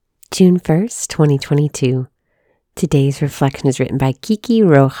June 1st, 2022. Today's reflection is written by Kiki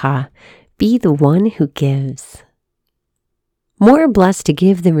Roja. Be the one who gives. More blessed to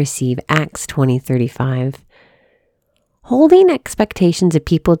give than receive, Acts 20:35. Holding expectations of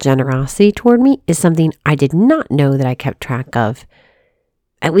people's generosity toward me is something I did not know that I kept track of.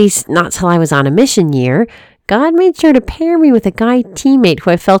 At least not till I was on a mission year. God made sure to pair me with a guy teammate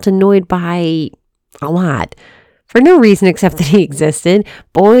who I felt annoyed by a lot. For no reason except that he existed.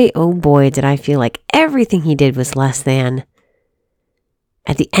 Boy, oh boy, did I feel like everything he did was less than.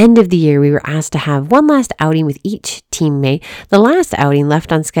 At the end of the year, we were asked to have one last outing with each teammate. The last outing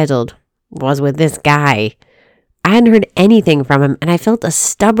left unscheduled was with this guy. I hadn't heard anything from him, and I felt a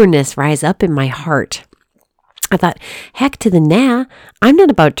stubbornness rise up in my heart. I thought, heck to the nah, I'm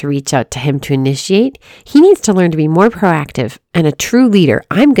not about to reach out to him to initiate. He needs to learn to be more proactive and a true leader.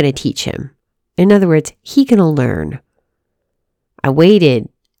 I'm going to teach him. In other words, he can learn. I waited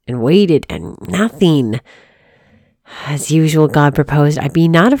and nothing. As usual, God proposed I be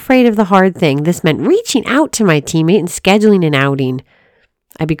not afraid of the hard thing. This meant reaching out to my teammate and scheduling an outing.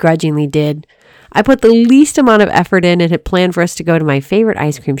 I begrudgingly did. I put the least amount of effort in and had planned for us to go to my favorite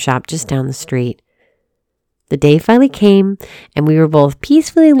ice cream shop just down the street. The day finally came, and we were both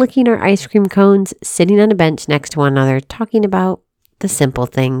peacefully licking our ice cream cones, sitting on a bench next to one another, talking about the simple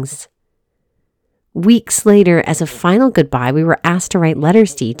things. Weeks later, as a final goodbye, we were asked to write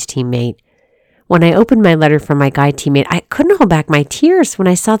letters to each teammate. When I opened my letter from my guy teammate, I couldn't hold back my tears when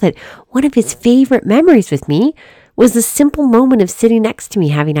I saw that one of his favorite memories with me was the simple moment of sitting next to me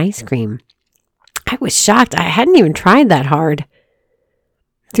having ice cream. I was shocked. I hadn't even tried that hard.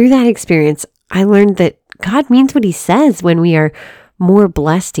 Through that experience, I learned that God means what he says when we are more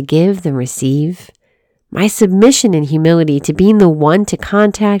blessed to give than receive. My submission and humility to being the one to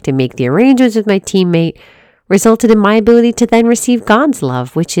contact and make the arrangements with my teammate resulted in my ability to then receive God's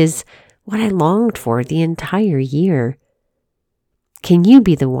love, which is what I longed for the entire year. Can you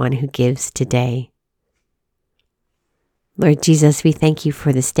be the one who gives today? Lord Jesus, we thank you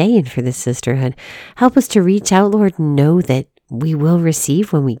for this day and for this sisterhood. Help us to reach out, Lord, and know that we will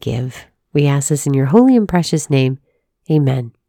receive when we give. We ask this in your holy and precious name. Amen.